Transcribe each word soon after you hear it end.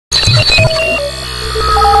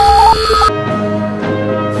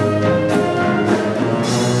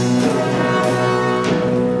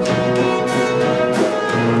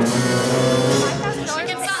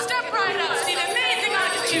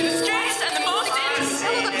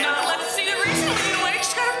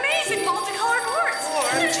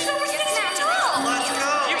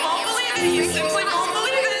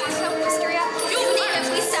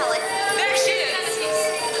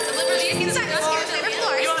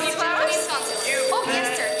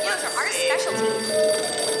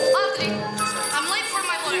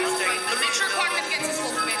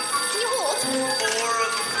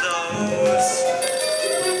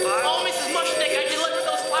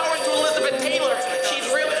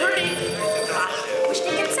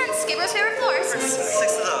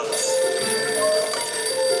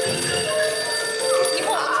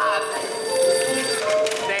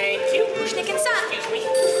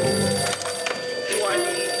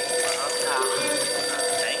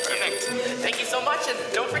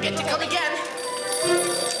production. Don't forget to come again.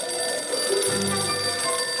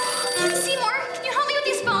 Seymour, can you help me with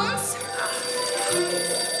these phones?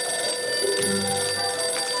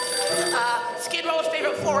 Skid Row's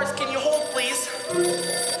favorite florist, can you hold, please?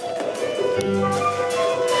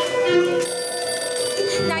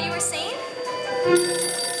 Now you were saying?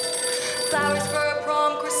 Flowers for a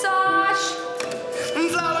prom corsage.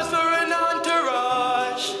 Flowers for an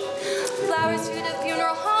entourage. Flowers to the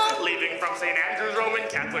funeral home. Leaving from St. Andrew's Roman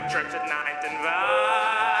Catholic Church at 9th and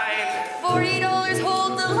Vine. $40,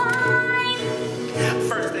 hold the line.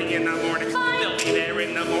 First thing in the morning, Fine. they'll be there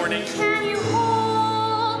in the morning. Can you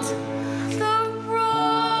hold the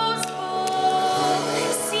Rose Bowl?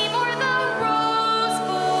 Seymour, the Rose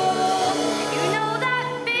Bowl. You know that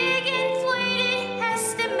big inflated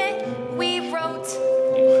estimate we wrote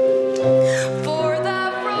for the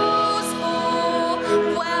Rose Bowl.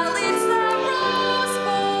 Well, it's the Rose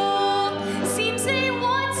Bowl. Seems they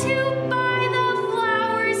want to buy the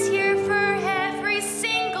flowers here for every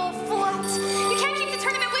single foot. You can't keep the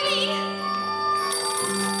tournament waiting.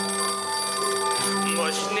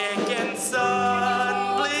 Mushnick and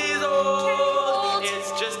Son, please hold.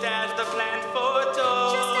 It's just as the plan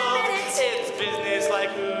foretold. Just a minute. It's business like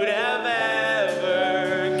who'd have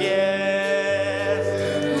ever guessed.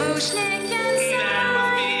 Mushnick and That Son,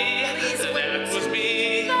 was me. please That wait. was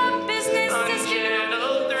me. The business On is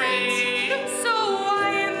Channel 3. so why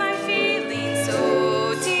am I feeling so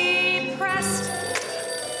depressed?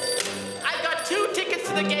 I've got 2 tickets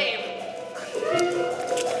to the game.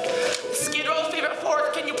 Skid Row's favorite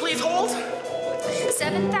florist, can you please hold?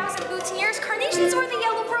 7,000 boutonnieres, carnations, or the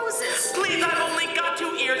yellow roses? Please, I've only got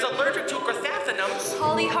 2 ears allergic to chrysanthemums.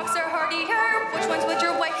 Hollyhocks are hardier. Which ones would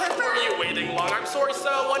your wife prefer? Are you waiting long? I'm sorry, sir.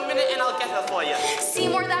 1 minute and I'll get her for you.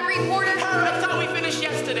 Seymour, that reporter. I thought we finished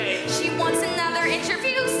yesterday. She wants another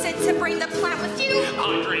interview. Sent to bring the plant with you.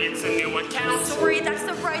 Audrey, it's a new account. Sorry, that's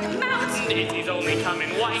the right amount. Daisy's only come in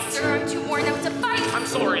white. Sir, I'm too worn out to fight. I'm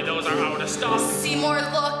sorry, those are out of stock. Seymour,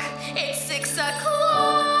 look, it's 6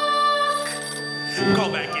 o'clock.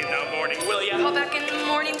 Call back in the morning, will ya? Call back in the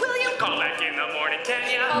morning, will you? Call back in the morning,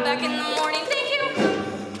 can ya? Call back in the morning, thank you.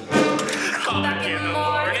 Call back in the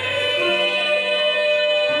morning.